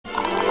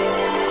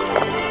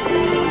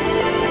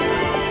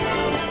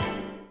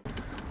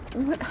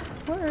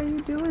What are you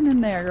doing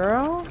in there,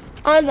 girl?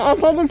 I'm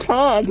up on the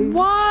top.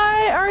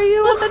 Why are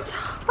you at the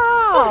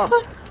top?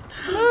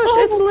 Moosh,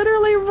 it's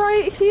literally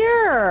right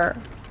here.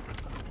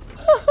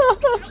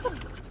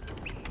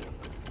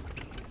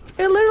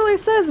 It literally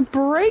says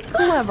brake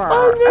lever.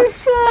 I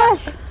missed that.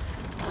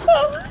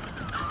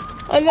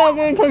 I'm not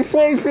going to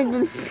place in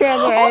the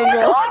camera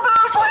angle. Oh my god,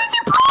 Moosh, what did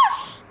you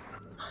press?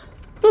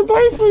 The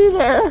brake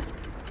lever.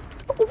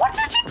 What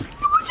did you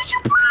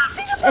press?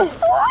 He just went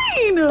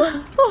flying.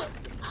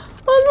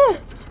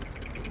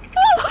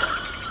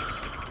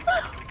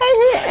 I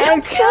hit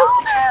You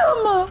killed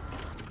him.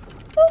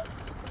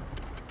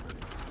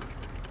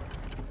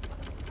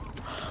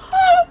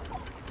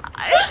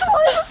 It's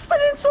why is it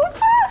spinning so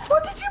fast?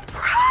 What did you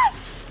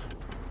press?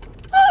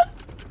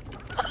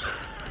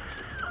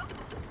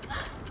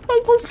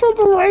 I pushed on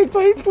the right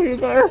brake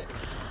lever.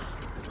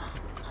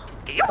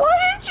 Why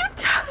didn't you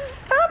tap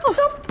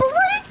the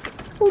brake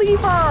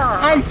lever?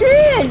 I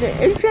did!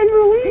 It said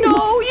release!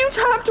 No, you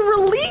tapped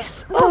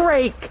release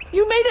brake!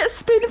 You made it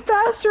spin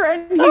faster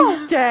and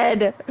he's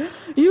dead!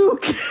 You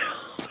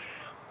killed him!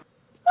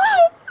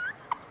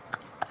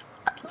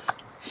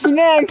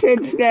 Snatch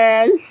it,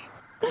 Snatch!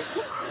 It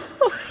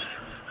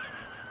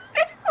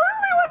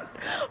literally went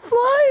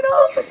flying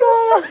off into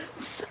the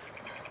sunset!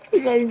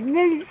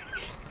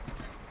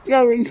 You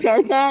gotta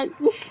restart that?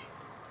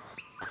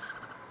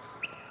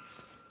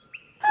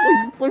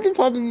 What's the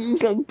problem you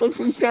said? Let's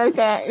restart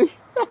that. I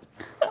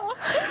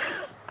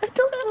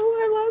don't know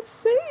when I last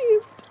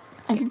saved.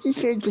 I think you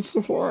said just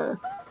before.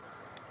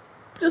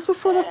 Just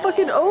before the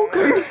fucking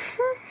ogre.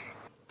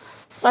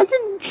 I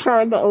can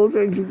try the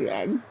ogres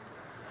again.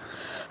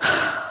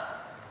 Oh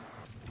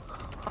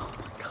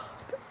my god.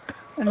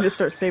 I need to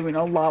start saving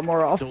a lot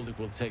more often. All it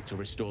will take to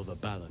restore the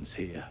balance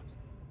here.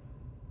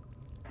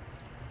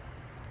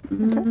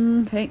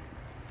 Okay.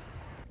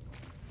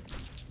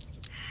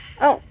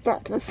 Oh,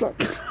 fuck, that's fuck.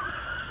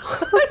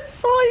 I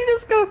saw you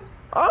just go,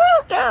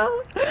 oh, down.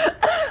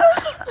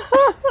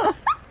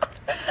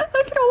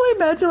 I can only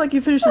imagine, like, you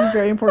finish this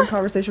very important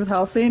conversation with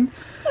Halcyon.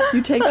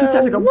 You take 2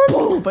 steps and go,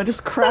 boom, and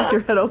just crack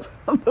your head open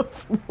on the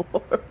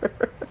floor.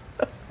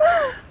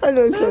 I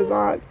know so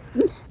not.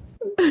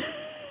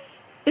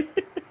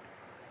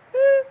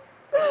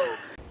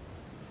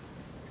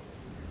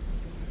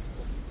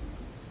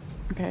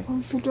 Okay.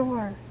 Close the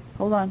door.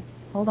 Hold on.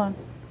 Hold on.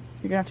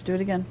 You're gonna have to do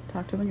it again.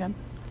 Talk to him again.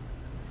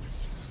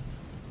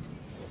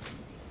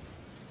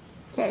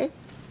 Okay.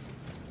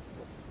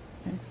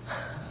 Okay.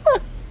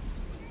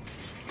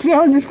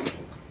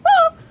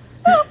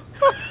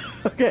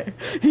 Okay.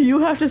 You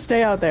have to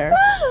stay out there.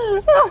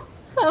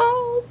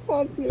 Oh,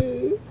 fuck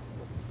me.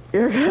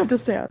 You're gonna have to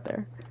stay out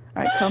there.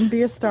 Alright, come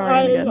be a star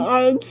again.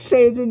 I'm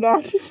saving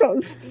that. It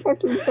sounds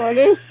fucking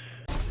funny.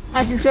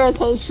 I can throw a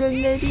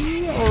potion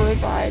maybe, or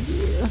revive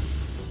you.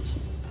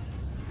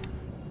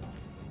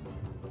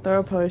 Throw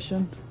a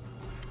potion.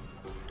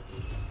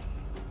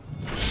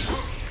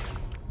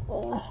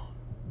 Oh.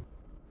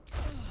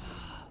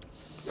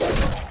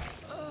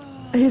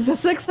 He's a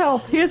 6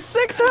 health! He has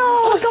 6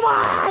 health! Come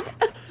on!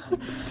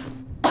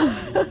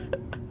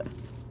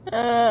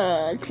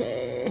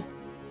 Okay.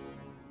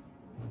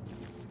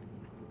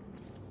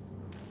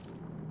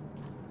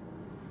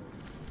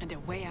 And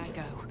away I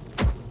go.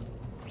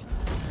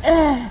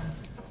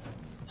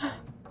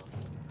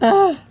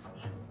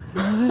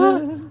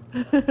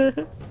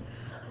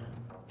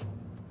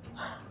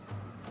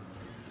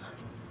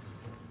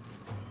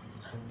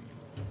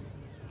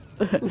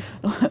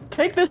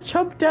 Take this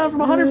chump down from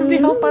 150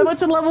 health by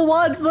much in level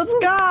 1. Let's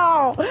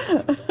go!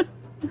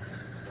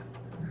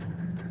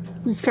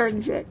 He's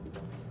starting shit.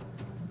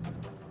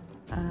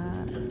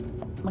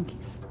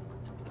 Monkeys.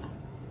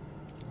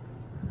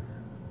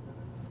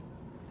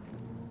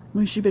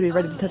 We should be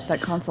ready to touch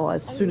that console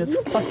as soon as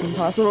fucking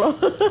possible.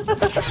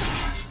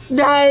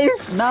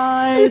 Nice!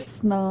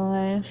 Nice,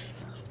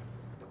 nice.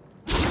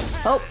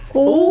 Oh!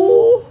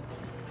 Oh!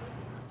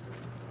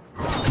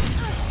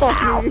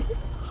 Fuck me.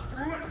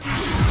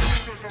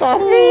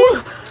 Fuck me!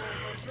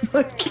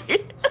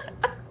 Okay.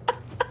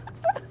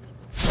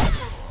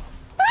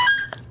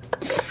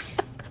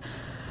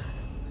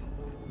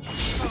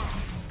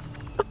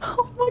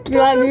 Oh my god. Do you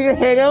want me to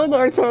hit him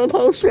or throw a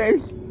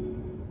potion?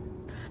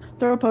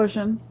 Throw a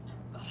potion.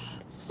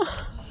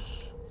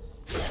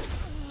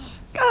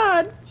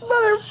 God,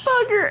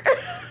 motherfucker!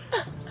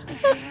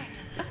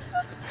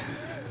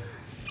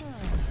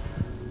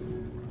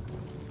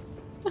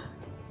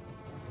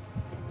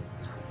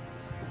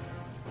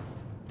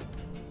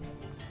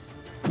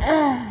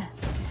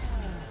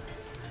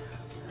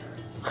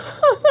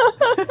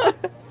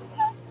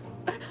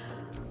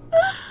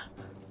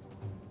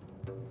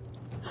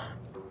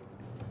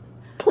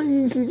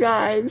 Please, you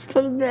guys,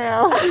 put him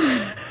down.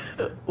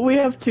 We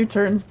have 2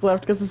 turns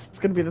left because this is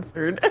gonna be the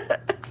 3rd.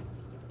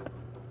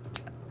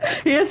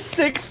 He has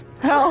 6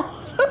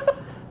 health.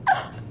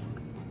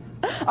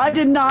 I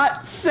did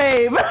not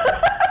save.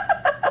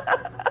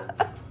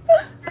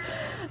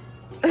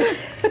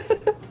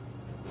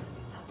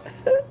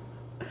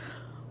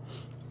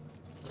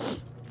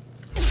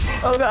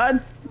 Oh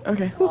god.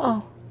 Okay.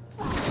 Oh.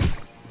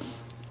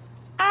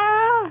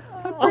 Ah!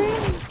 My brain.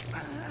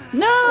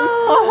 No!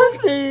 Oh,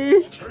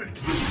 please.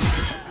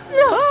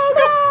 Oh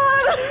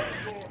god!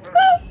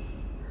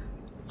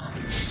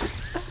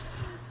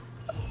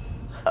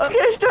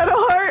 Okay,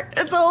 Shadowheart,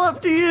 it's all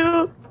up to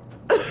you.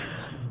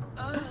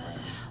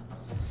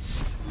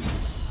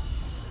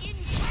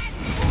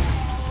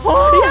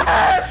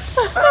 Yes!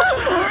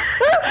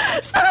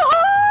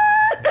 Shadowheart!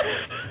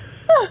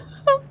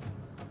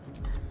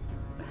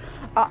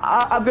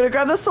 I'm gonna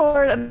grab the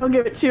sword and I'll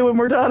give it to you when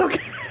we're done, okay?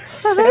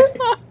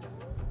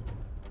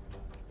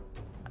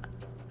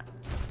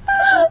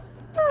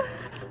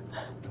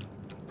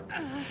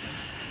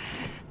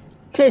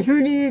 Okay,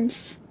 who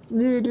needs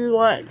me to do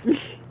what?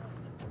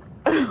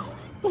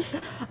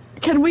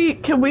 Can we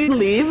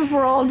leave if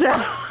we're all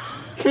down?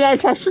 Can I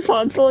touch the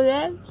console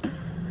yet?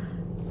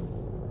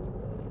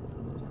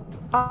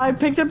 I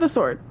picked up the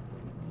sword.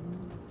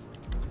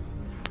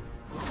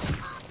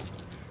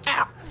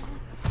 Ow.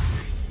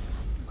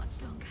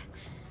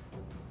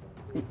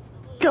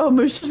 Go,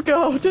 Moose, just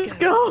go, just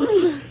go.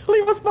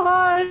 Leave us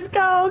behind.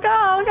 Go,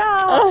 go,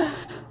 go.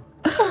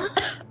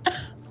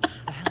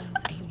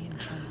 Alan's alien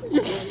transport.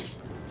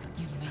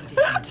 You made it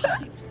in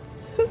time.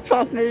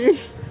 Fuck me.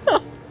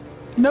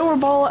 No,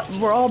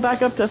 we're all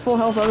back up to full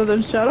health other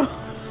than Shadow.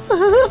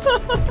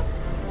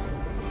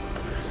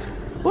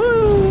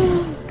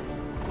 Woo!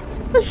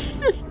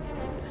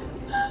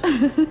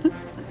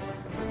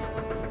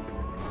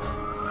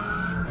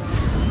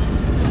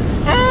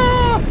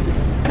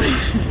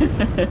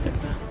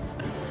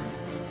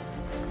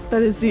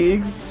 That is the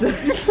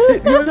exact.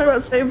 You want to talk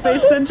about same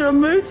face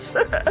syndrome, Mooch?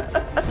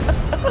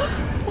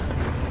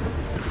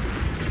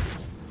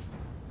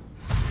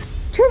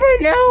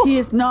 No. He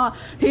is not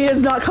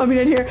coming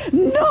in here.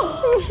 No!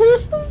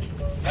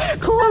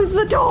 Close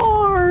the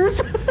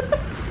doors!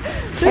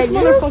 This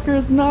motherfucker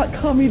is not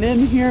coming in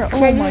here.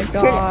 Oh my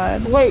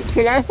god. Wait,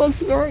 can I close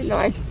the door? No,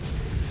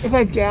 if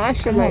I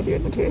dash, I might be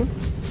able to.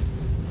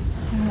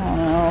 I don't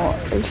know.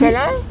 Can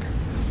I?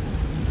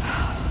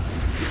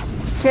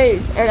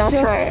 Save, and I'll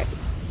try it.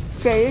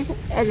 Save,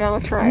 and I'll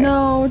try it.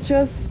 No,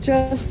 just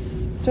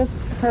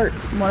hurt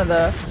one of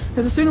the...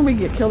 Because the sooner we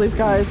kill these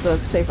guys, the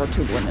safer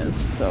Tublin is,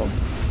 so...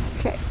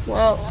 Okay,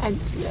 well,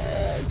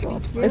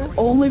 It's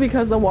only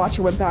because the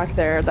Watcher went back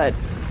there that...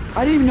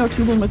 I didn't even know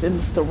Tublin was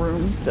in the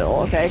room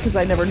still, okay? Because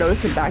I never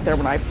noticed him back there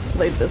when I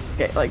played this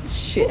game. Like,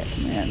 shit,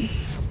 man.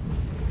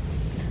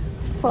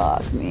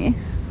 Fuck me.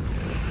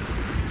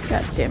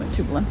 God damn it,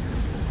 Tublin.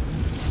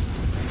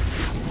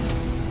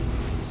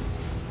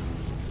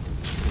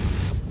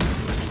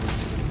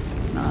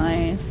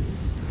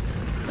 Nice.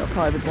 They'll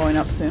probably be blowing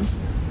up soon.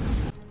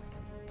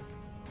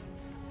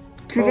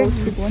 Tublin,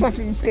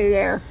 fucking stay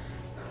there.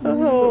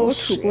 Oh,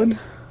 Tublin.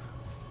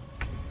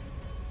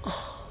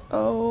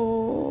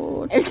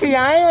 Oh. And can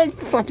I,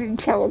 like, fucking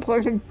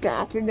teleport him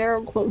back in there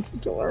and close the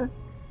door?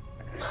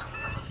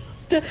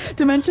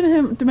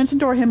 Dimension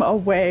door him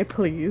away,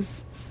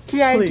 please. Can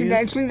I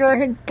dimension door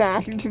him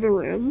back into the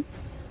room?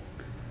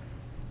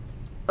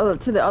 Oh,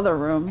 to the other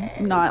room.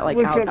 Not, like,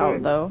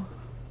 out, though.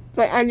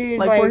 But I need,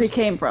 like, where he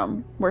came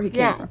from. Where he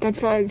came from. Yeah,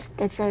 that's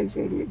what I was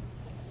thinking.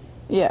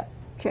 Yeah.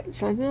 Okay,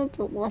 so I'm gonna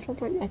put one up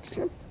right next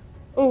to him.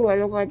 Oh, I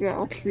don't like that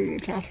opportunity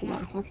to cast him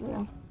out.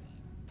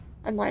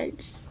 I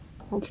might.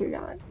 Hopefully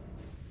not.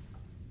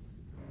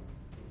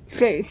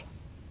 Save.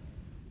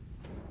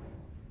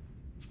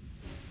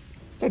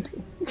 Thank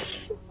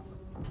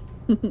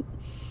you.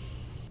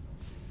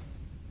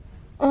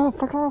 Oh,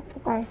 fuck off.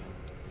 Bye.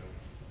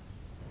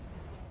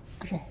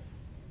 Okay.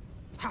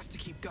 Have to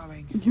keep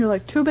going. You're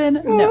like, Tubin?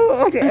 No.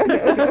 Oh, okay.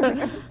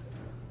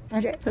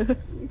 Okay.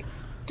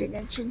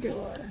 Dimension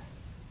door.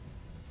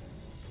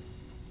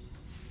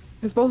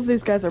 Because both of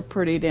these guys are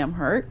pretty damn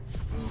hurt.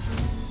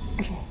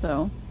 Okay.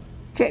 So.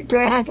 Okay, do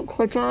I have to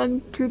click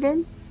on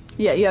Tubin?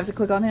 Yeah, you have to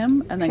click on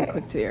him and then Okay.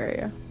 click to the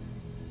area.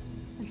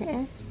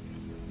 Okay.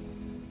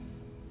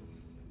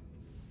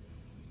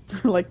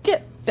 Like,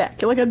 get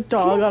back. You're like a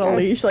dog on a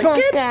leash. Like, Come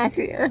get back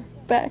here.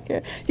 back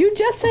here. You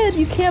just said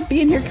you can't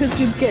be in here because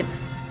you get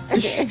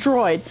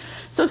destroyed.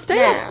 So stay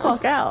the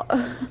fuck out.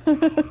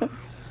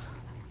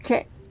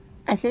 Okay.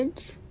 I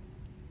think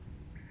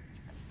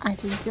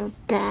go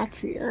back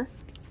here.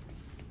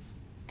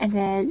 And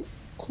then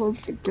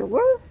close the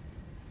door?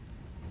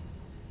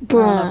 I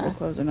don't know if we're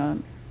closing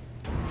on.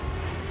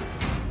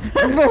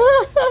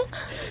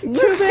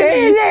 Just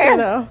stay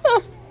there!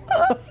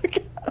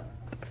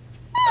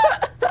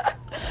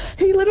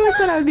 He literally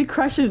said I would be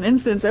crushed in an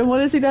instant, and what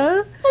does he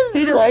do?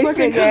 He just Right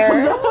fucking there.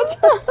 comes out.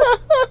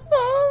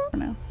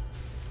 No.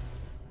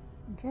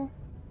 Okay.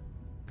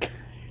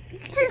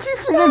 This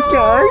is in the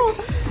dark.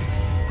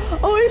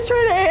 Oh, he's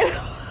trying to aid.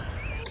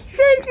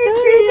 Thank you,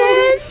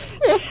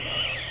 Tubin!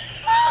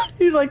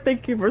 He's like,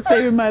 thank you for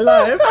saving my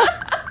life.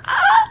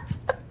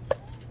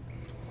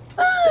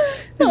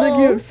 He's like,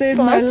 you have saved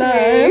my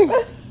life.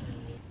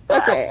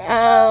 Okay,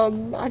 I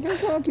don't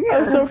know here. I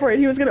was so afraid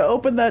he was gonna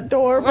open that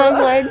door. I'm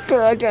like,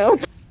 go.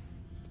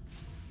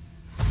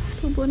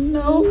 Tublin,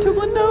 no.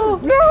 Tublin, no.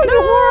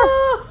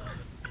 No!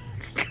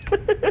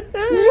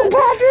 You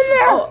popped in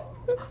there! Oh,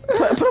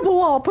 put up a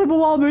wall. Put up a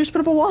wall, Moosh.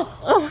 Put up a wall.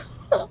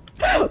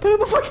 Put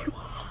up a fucking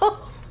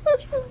wall.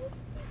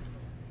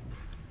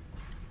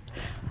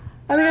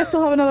 I think I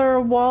still have another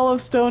wall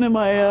of stone in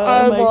my,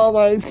 I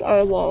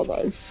love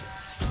ice.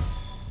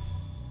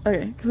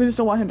 Okay, because we just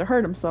don't want him to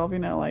hurt himself, you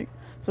know, like,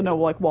 so no,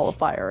 like, wall of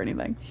fire or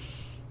anything.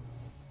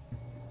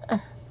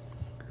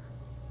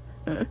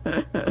 Don't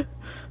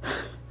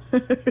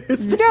do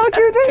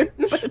that!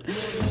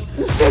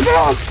 Take it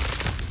off!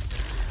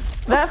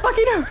 That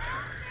fucking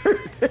hurt.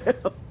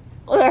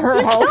 That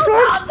hurt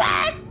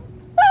Halson?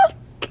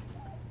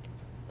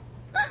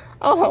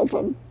 I'll help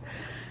him.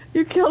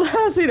 You killed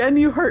Halcyon and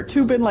you hurt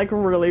Tubin, like,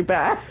 really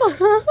bad.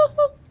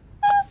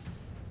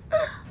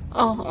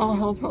 I'll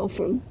help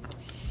Halson.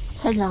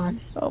 Hang on.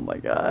 Oh my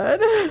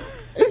god.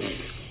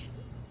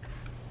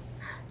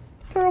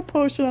 Throw a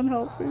potion on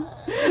Halcyon.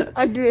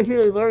 I do a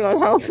healing word on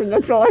Halson,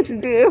 that's all I can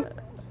do.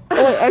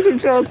 Oh wait, I can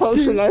throw a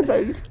potion, I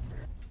think.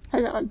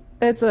 Hang on.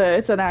 It's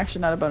an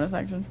action, not a bonus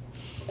action.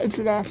 It's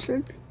an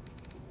action?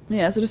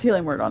 Yeah, so just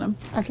healing word on him.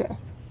 Okay.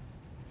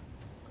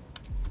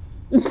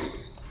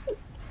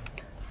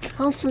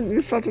 Halson,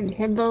 you fucking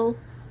himbo.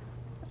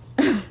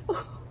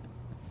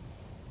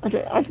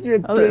 Okay, I can do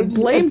a big...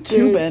 Blame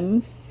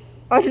Tubin.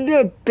 I can do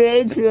a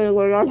big healing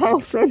word on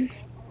Halson.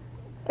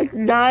 Like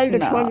 9 to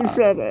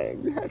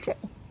 27. Okay.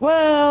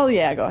 Well,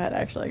 yeah, go ahead,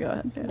 actually, go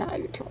ahead. Yeah.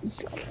 9 to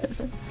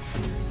 27.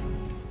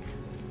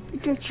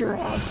 Get your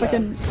ass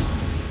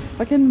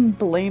Fucking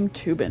blame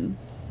Tubin.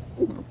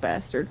 Little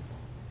bastard.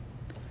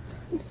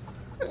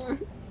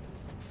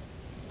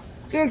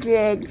 You're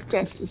good.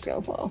 Dust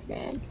yourself off,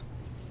 man.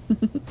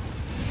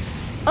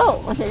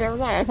 Oh, okay, never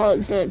mind. I thought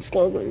it said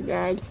explode when you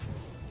died.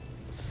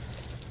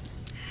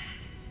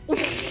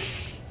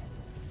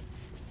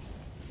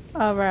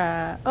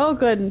 Alright. Oh,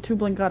 good, and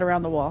Tubin got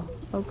around the wall.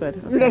 Oh, good.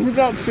 Okay. No, he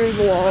got through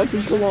the wall. I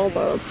think the wall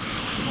broke.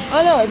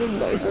 Oh no, I didn't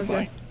break.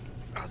 Okay.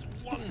 As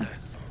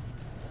wonders.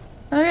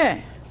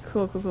 Okay.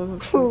 Cool.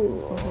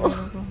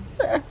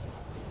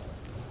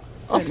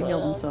 He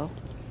healed himself.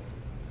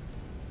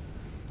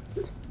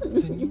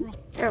 Then you rock.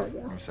 There we go.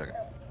 Give me a second.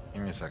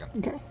 Give me a second.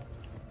 Okay.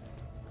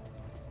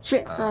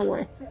 Shit, wrong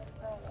way.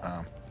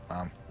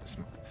 This-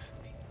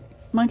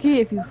 Monkey,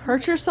 if you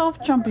hurt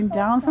yourself jumping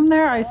down from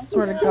there, I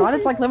swear to God,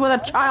 it's like living with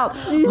a child.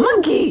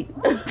 Monkey!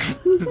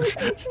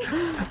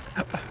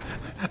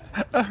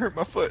 I hurt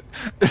my foot.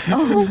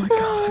 Oh my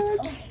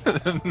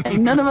God.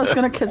 Ain't none of us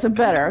gonna kiss it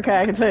better, okay?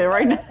 I can tell you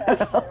right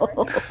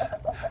now.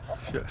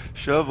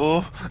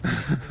 Shovel.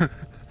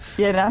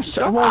 Yeah, now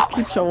we'll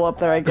keep Shovel up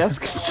there, I guess.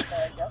 'Cause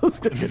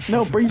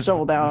no, bring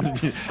Shovel down.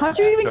 How'd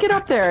you even get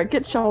up there?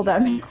 Get Shovel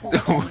down.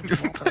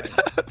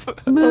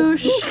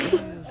 Moosh.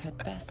 Had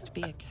best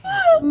be a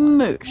careful.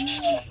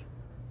 Moosh.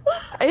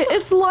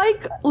 It's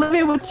like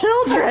living with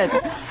children.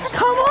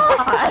 Come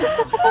on.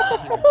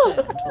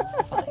 Returned will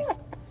suffice.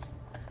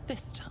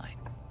 This time.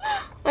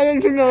 I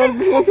didn't know it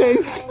was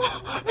looking.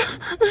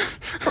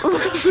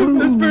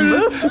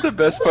 The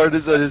best part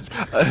is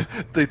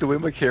like the way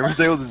my camera's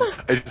angled is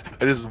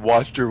I just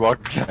watched her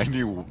walk behind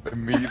you,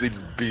 immediately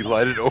just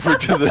beeline it over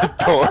to the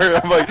door.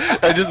 I'm like,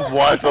 I just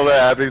watched all that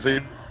happening. So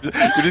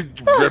you're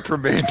just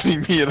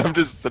reprimanding me, and I'm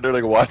just sitting there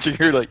like watching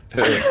her like.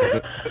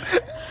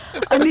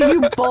 I mean,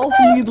 you both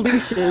need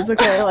leashes,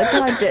 okay? Like,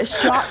 God, get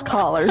shock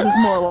collars is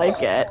more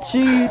like it.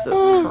 Jesus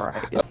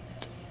Christ.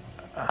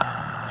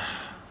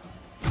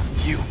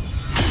 You.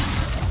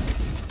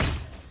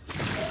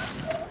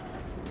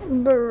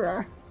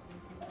 Bruh.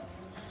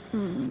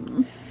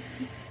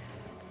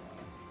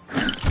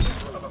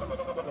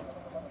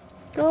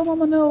 Go,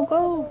 Mama, no,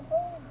 go.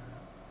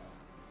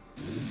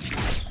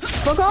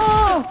 Fuck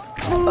off!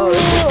 Oh,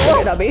 this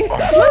is not me.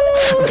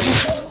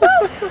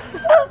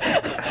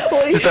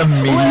 Just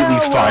immediately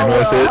fine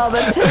with it. How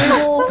the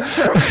tables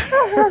turn.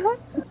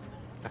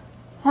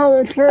 How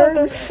the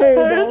turns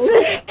tables.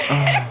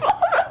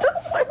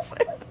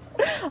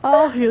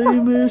 I'll heal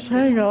you, Moosh.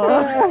 Hang on.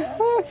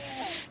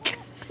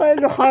 I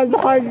had to hide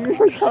behind you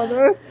for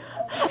cover.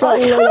 I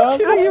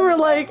like how you were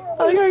like,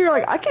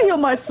 I can heal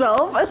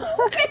myself, and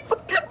then you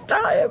fucking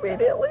die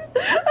immediately.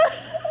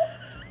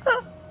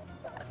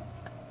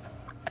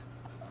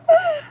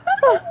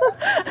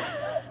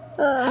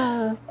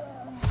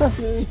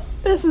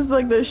 This is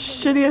like the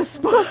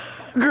shittiest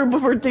group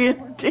of our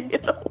D&D.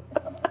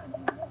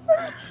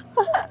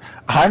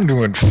 I'm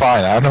doing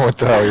fine. I don't know what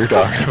the hell you're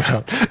talking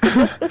about.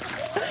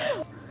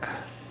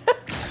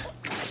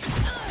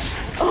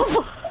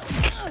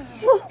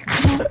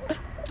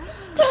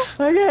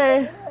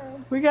 Okay,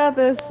 we got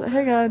this.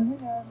 Hang on.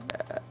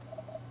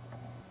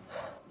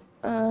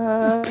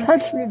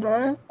 Touch me,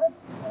 bro.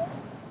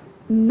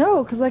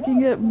 No, because I can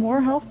get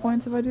more health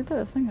points if I do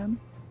this. Hang on.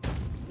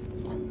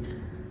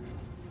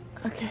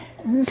 Okay.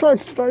 You just like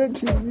started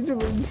to use it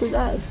with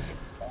us.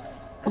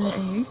 There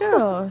you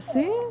go.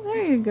 See?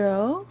 There you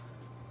go.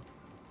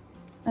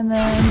 And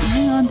then,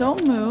 hang on,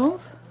 don't move.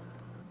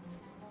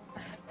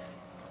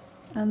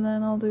 And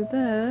then I'll do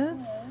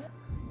this.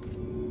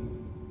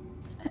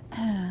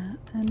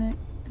 And it...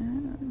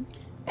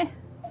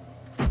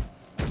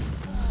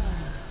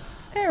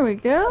 There we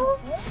go.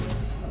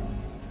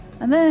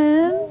 And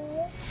then...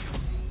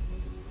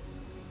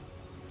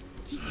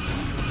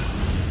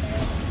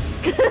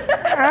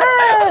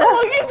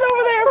 oh, he's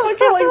over there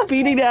fucking like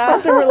beating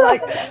ass and we're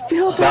like,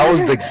 feel better. That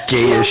was the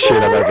gayest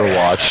shit I've ever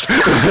watched.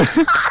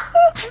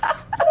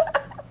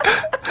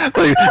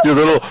 Like, your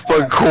little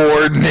fucking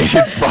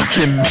coordinated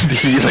fucking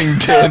healing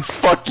dance.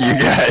 Fuck you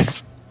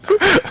guys.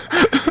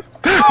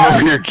 I'm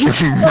over here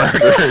giving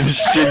murder and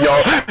shit.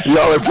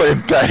 Y'all are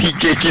playing patty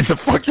cake in the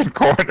fucking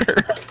corner.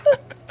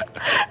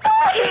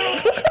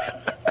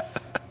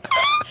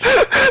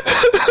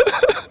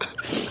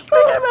 I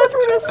can imagine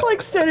we're just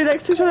like standing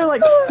next to each other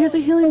like, here's a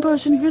healing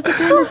potion, here's a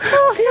bandage,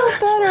 feel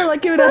better,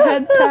 like giving a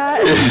head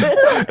pat.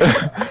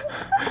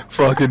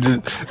 Fucking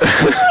just...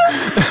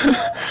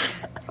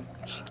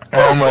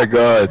 oh my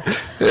god.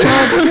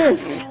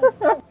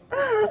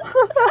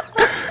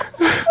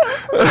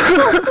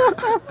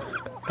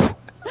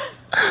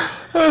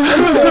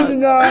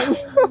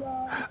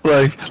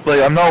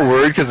 like I'm not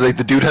worried because like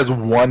the dude has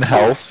 1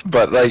 health,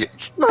 but like,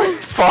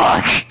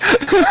 fuck.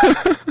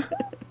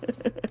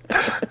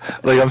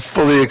 Like I'm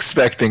fully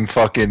expecting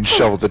fucking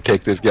Shovel to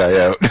take this guy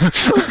out.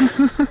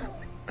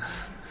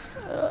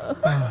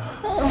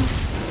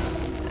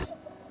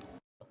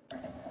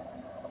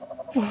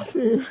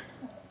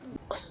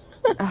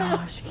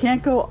 Oh, she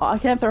can't go. I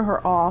can't throw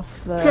her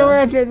off the. Throw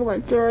her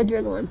adrenaline. Throw her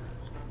adrenaline.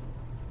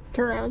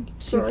 Turn around.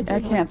 I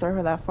can't throw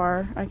her that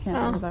far. I can't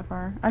throw her that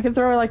far. I can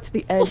throw her like to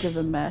the edge of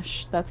the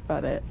mesh. That's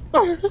about it.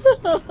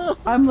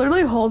 I'm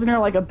literally holding her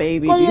like a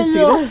baby. Do you see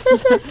this?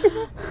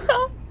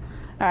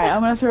 Alright,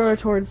 I'm gonna throw her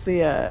towards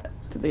the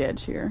to the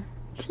edge here.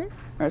 Okay.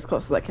 Or as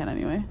close as I can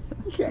anyway. So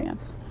Okay. yeah.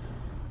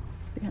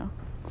 See how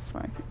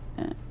far I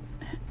can.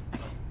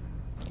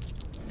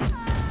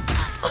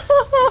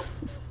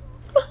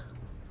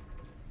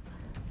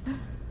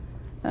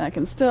 And I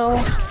can still.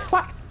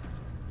 What?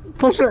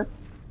 Push her.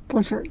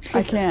 Push her.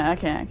 I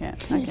can't.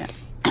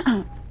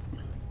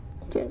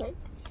 Okay, like.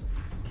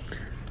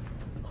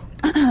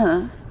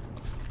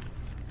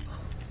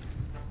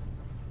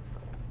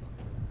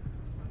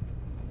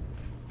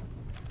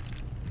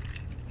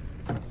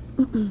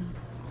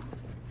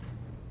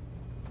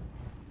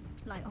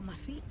 Light on my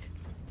feet.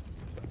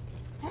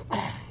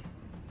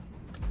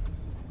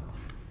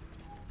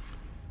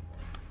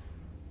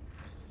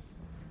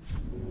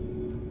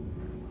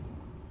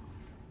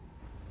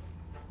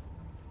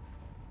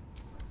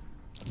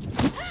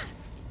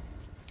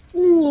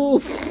 Ooh.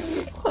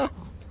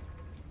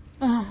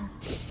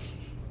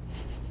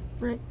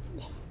 Right.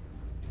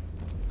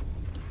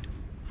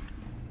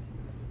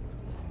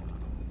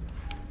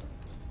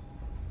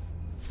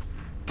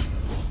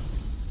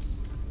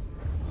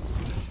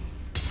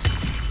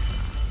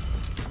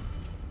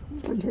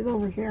 Put it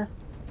over here.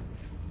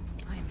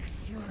 I am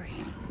fury.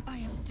 I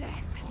am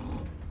death.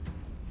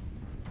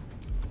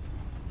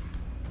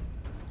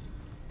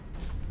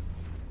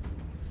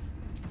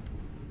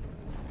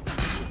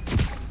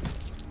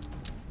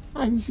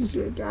 I just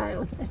gonna die,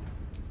 okay.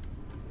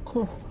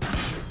 Cool.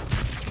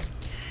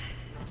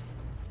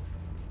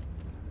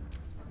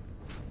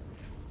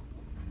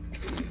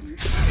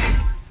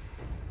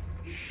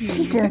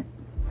 Take care.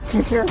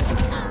 Take care.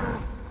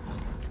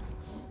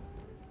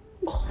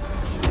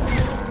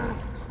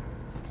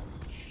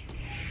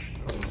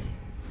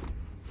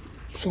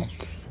 Shit.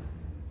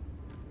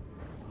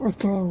 Or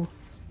throw.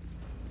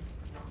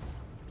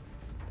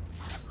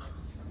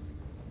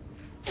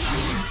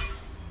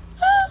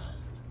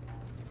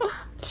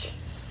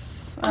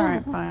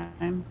 Alright,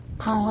 fine.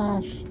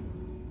 Gosh.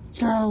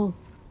 So.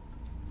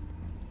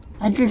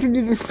 I didn't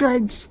do the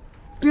stripes.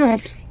 Do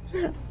it.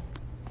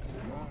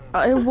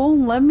 It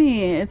won't let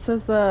me. It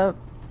says the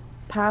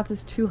path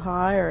is too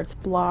high, or it's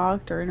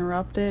blocked, or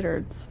interrupted, or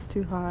it's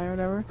too high, or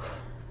whatever.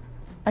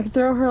 I can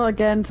throw her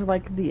again to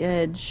like the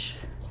edge.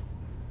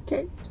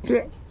 Okay, do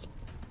it.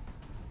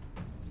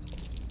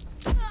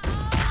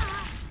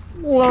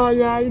 Well,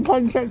 yeah, you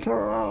can set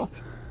her off.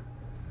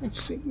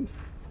 Let's see.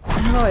 I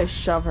can always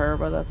shove her,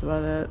 but that's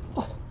about it.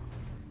 Oh.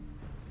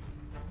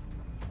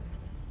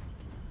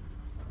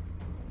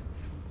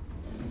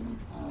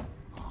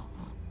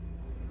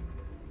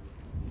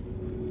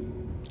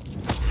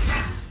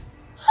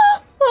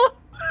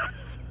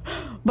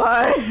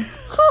 Bye.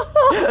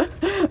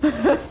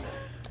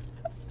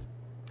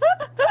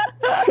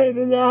 Say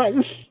the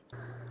that.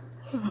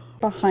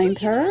 Behind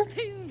her, Or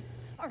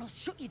I'll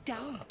shut you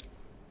down.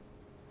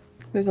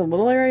 there's a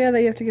little area that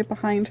you have to get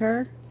behind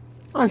her.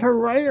 On her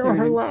right or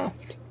her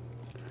left?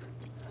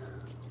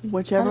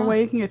 Whichever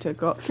way you can get to it.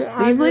 Go. Okay,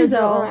 Leave go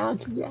Lizelle.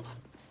 around, yeah.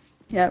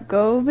 Yep,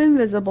 go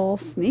invisible,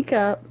 sneak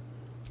up.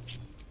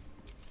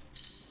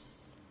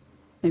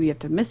 Maybe you have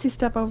to Misty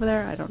Step over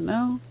there, I don't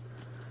know.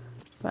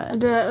 But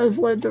And then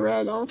avoid the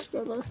red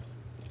altogether.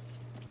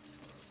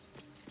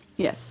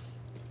 yes.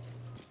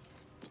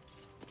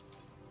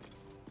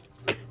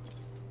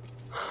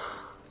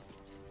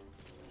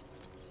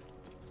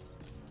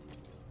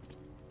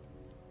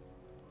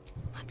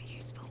 Might be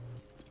useful.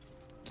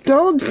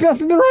 Don't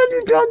step in the red,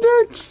 you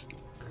don't.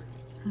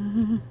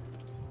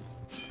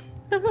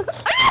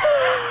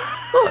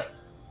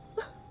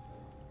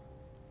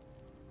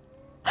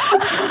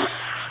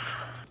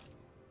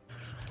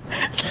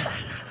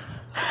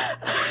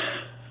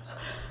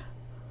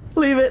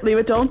 Leave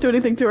it, don't do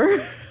anything to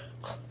her.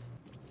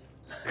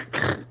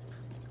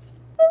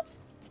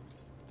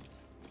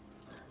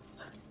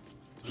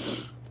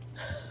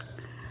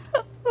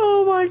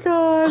 Oh my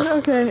god,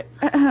 okay.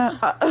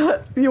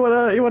 You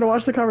wanna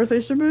watch the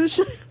conversation, Moosh?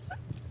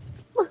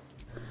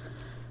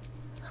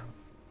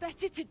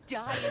 Better to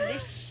die in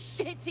this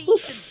shit,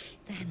 Ethan,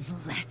 than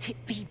let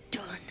it be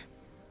done.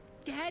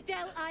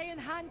 Daredevil Iron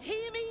Hand,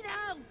 hear me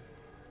now!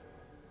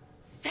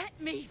 Set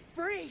me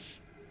free!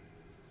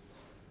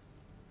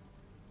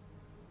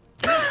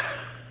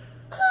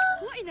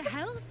 What in the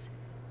hell's?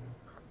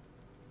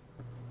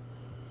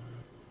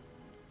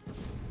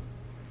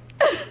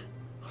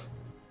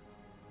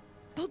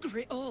 Bugger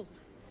it all.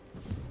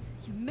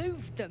 You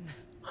moved them.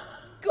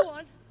 Go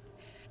on.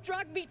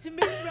 Drag me to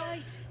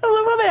Moonrise. I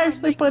love how they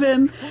actually put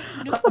in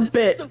a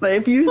bit. Like,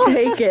 if you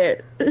take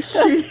it,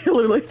 she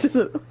literally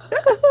doesn't.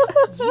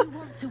 You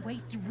want to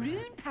waste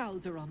rune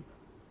powder on...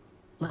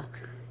 Look,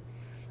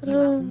 you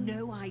have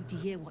no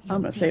idea what you're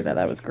I'm gonna say that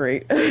dealing was with.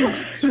 great.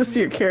 Just see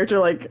your character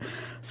like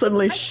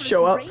suddenly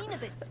show up,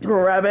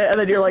 grab it, and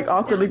then you're like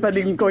awkwardly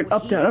bending, going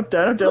up, down, up,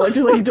 down, up, down, like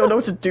you don't know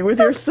what to do with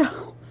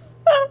yourself.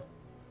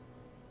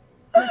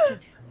 Listen,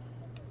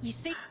 you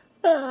see...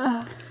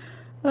 Oh,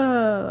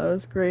 that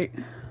was great.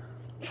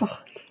 Fuck.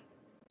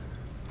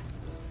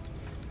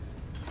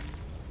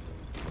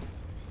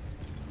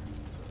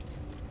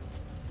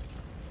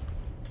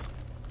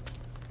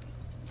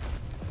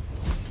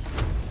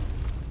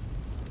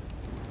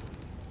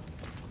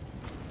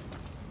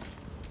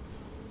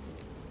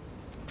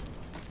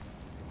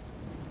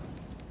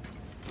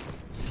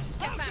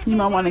 You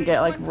might want to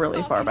get like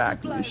really far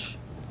back, Moosh.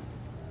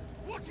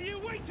 What are you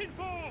waiting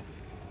for?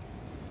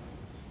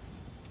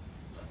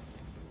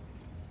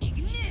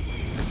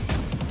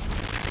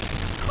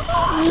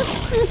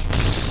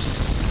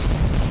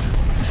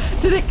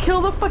 Did it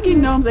kill the fucking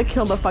gnomes? It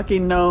killed the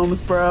fucking gnomes,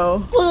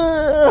 bro.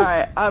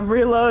 Alright, I'm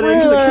reloading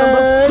because it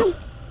killed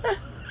the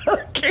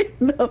fucking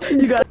gnomes.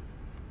 You got.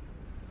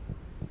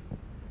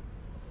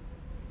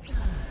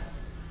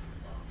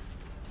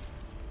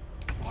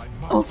 I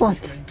must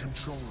regain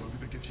control over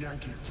the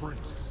Githyanki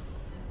prince.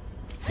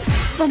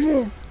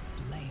 Labored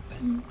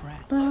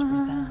regrets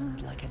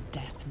resound like a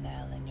death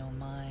knell in your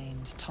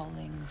mind,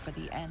 tolling for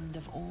the end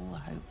of all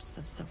hopes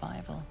of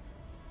survival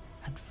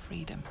and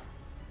freedom.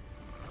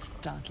 With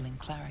startling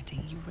clarity,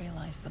 you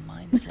realize the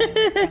mind flare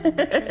is telling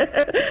the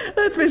truth.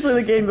 That's basically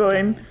the game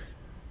going.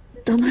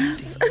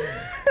 Dumbass.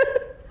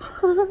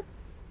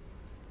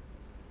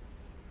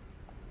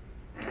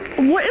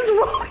 What is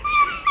wrong with you?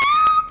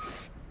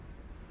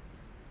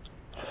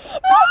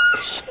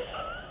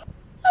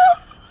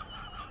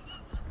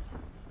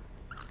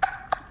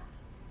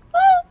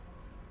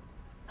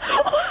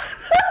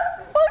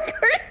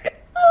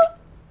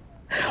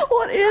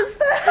 What is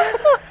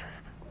that?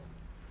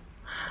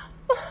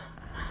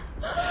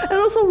 And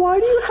also, why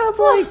do you have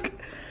like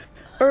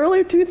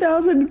early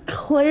 2000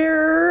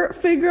 Claire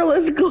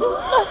fingerless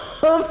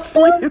glove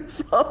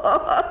sleeves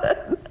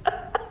on?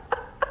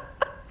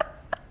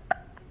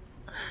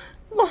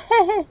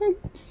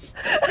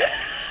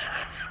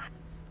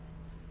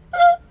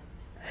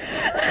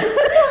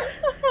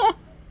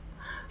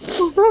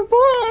 What the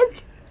fuck?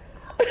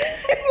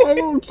 My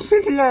little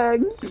chicken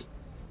legs.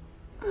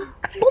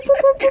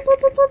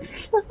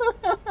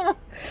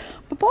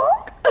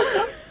 Bonk?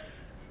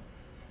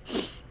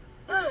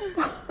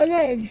 I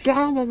got it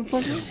down,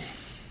 motherfucker.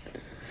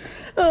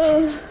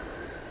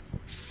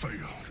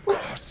 Fail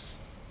us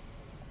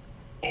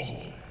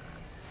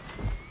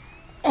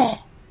all.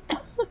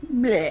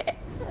 Bleh.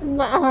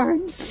 My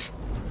arms.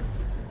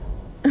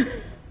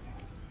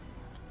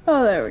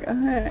 Oh, there we go.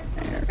 Alright,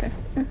 okay.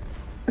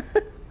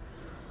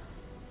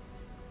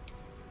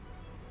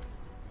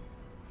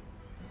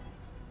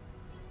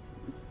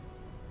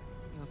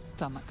 Your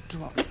stomach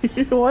drops.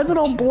 Why is it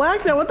all Your black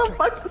chest now? What the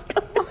constricts. fuck is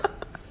going on?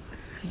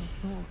 Your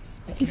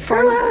thoughts begin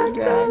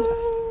Relax.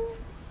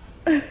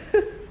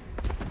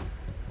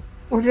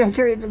 We're gonna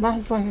carry the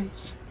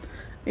motherfuckers.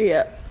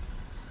 Yeah.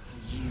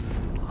 You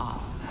are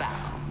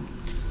found.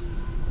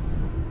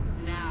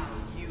 Now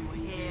you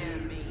hear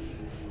me.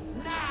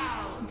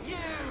 Now you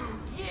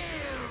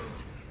yield.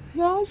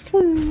 Yes,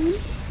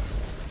 please.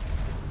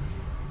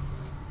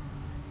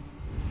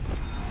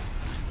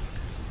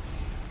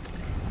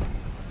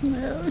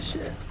 Oh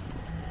shit.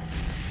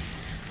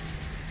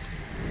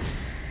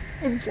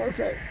 It's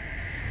okay.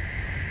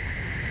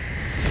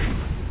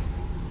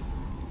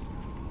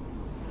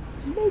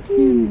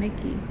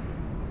 Nikki.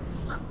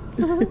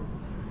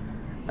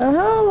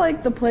 How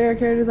like the player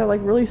characters have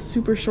like really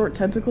super short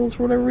tentacles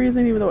for whatever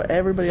reason, even though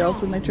everybody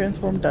else when they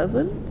transform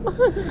doesn't.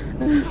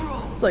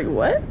 It's like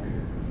what?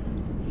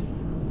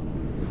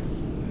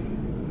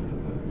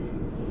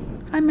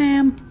 Hi,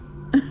 ma'am.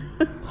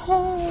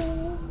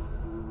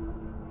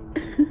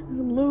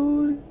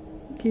 Load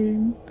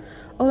game.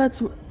 Oh,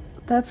 that's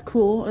That's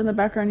cool. In the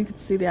background, you can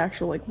see the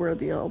actual, like, where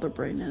the elder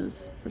brain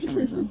is for some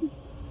reason.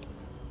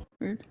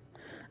 Weird.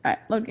 Alright,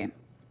 load game.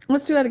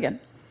 Let's do that again.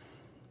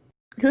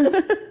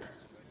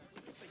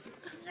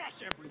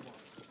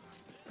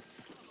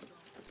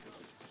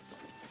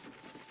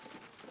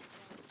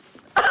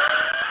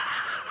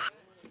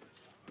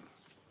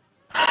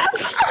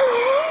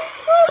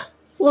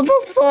 What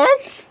the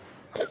fuck?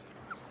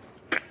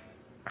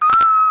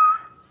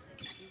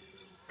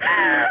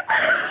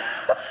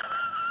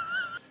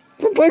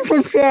 The bunch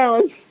of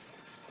sounds.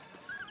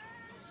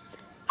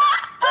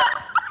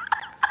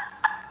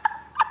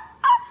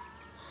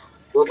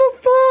 What the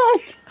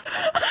fuck?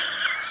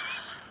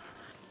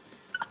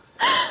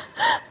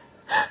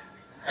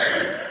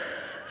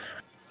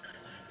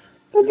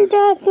 What did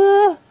that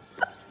do?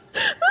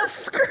 The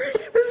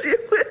screams you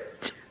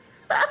went.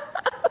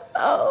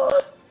 Oh.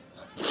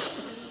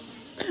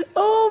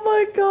 Oh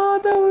my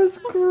god, that was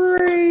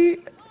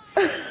great.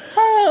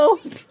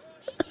 Help!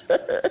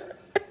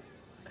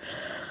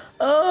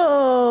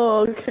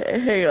 Oh, okay,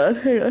 hang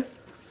on.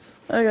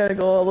 I gotta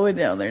go all the way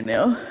down there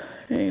now.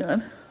 Hang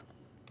on.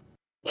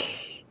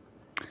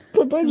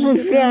 The bunch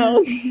of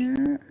sounds.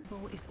 Here.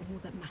 Ball is all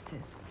that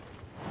matters.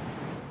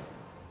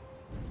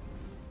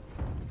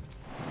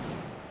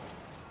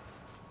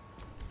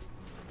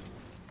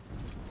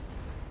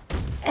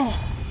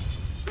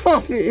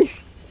 Puffy.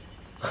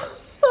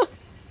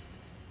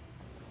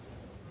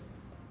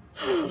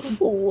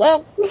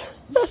 Well.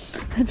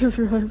 I just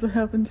realized what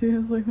happened to you. I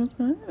was like, what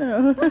the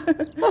hell?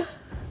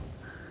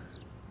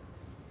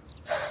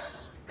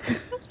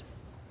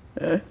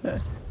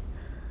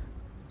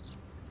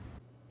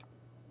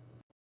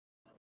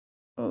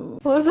 Oh.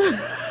 What the?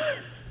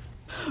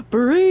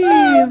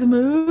 Breathe,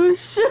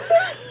 Moosh.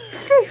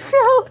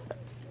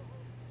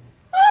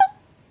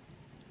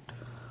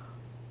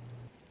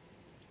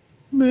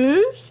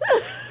 Moosh.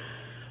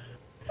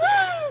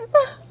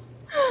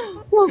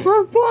 What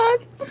the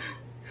fuck?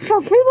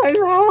 Something went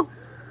wrong.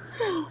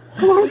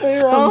 What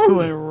went Something wrong?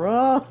 went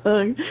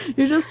wrong.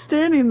 You're just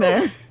standing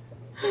there.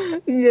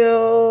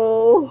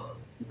 No.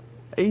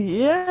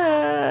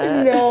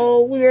 Yeah.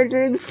 No, we are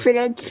doing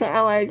sit-ups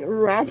at like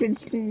rapid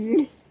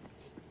speed.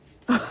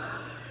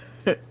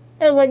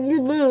 And when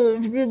you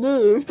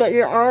move, but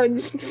your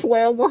arms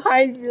flail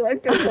behind you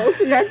like they're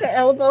posting at the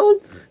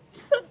elbows.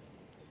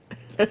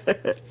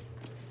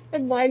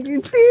 And mine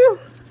do too.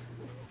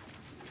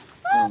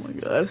 Oh my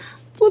god.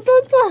 What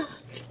the fuck?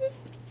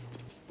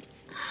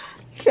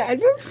 Should I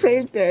just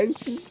save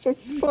this? It's just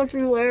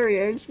fucking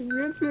hilarious. You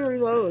have to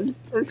reload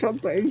or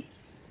something.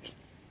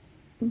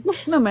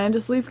 No, man,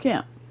 just leave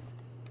camp.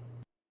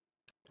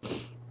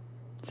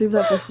 See if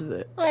that fixes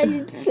it. I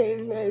need to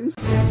save this.